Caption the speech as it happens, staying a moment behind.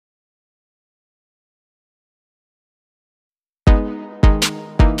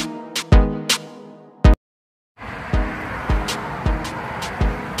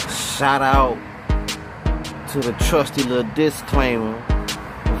Shout out to the trusty little disclaimer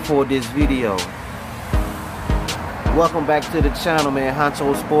before this video. Welcome back to the channel, man.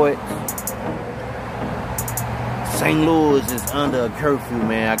 Honcho Sports. St. Louis is under a curfew,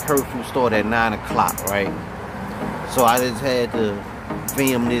 man. Our curfew started at 9 o'clock, right? So I just had to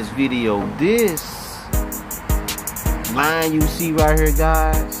film this video. This line you see right here,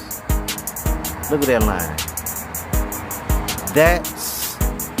 guys. Look at that line. That's,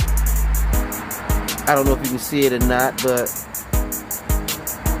 I don't know if you can see it or not, but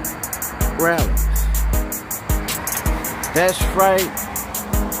rallies. That's right.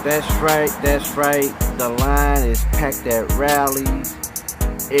 That's right. That's right. The line is packed at rallies.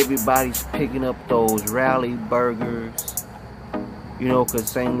 Everybody's picking up those rally burgers. You know, because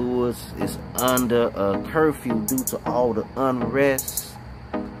St. Louis is under a curfew due to all the unrest.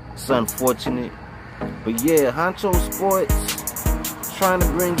 It's unfortunate. But yeah, Honcho Sports trying to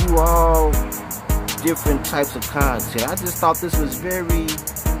bring you all different types of content. I just thought this was very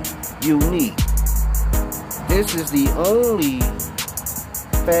unique. This is the only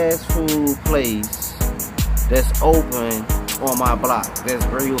fast food place that's open on my block. That's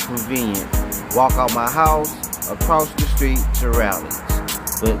very convenient. Walk out my house, across the street to Rallies.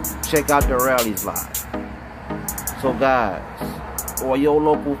 But check out the Rallies live. So guys, or your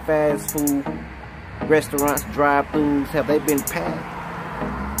local fast food restaurants, drive-thrus, have they been packed?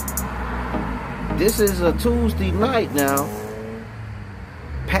 This is a Tuesday night now.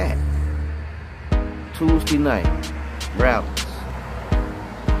 Packed. Tuesday night. Rallies.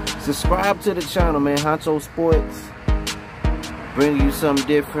 Subscribe to the channel, man. Honcho Sports. Bring you something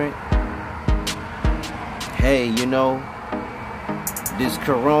different. Hey, you know, this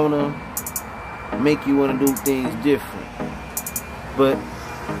Corona make you want to do things different. But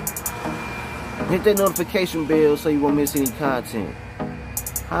hit that notification bell so you won't miss any content.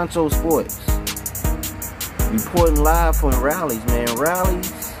 Honcho Sports. Reporting live from Rallies, man.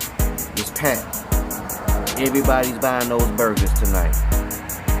 Rallies is packed. Everybody's buying those burgers tonight.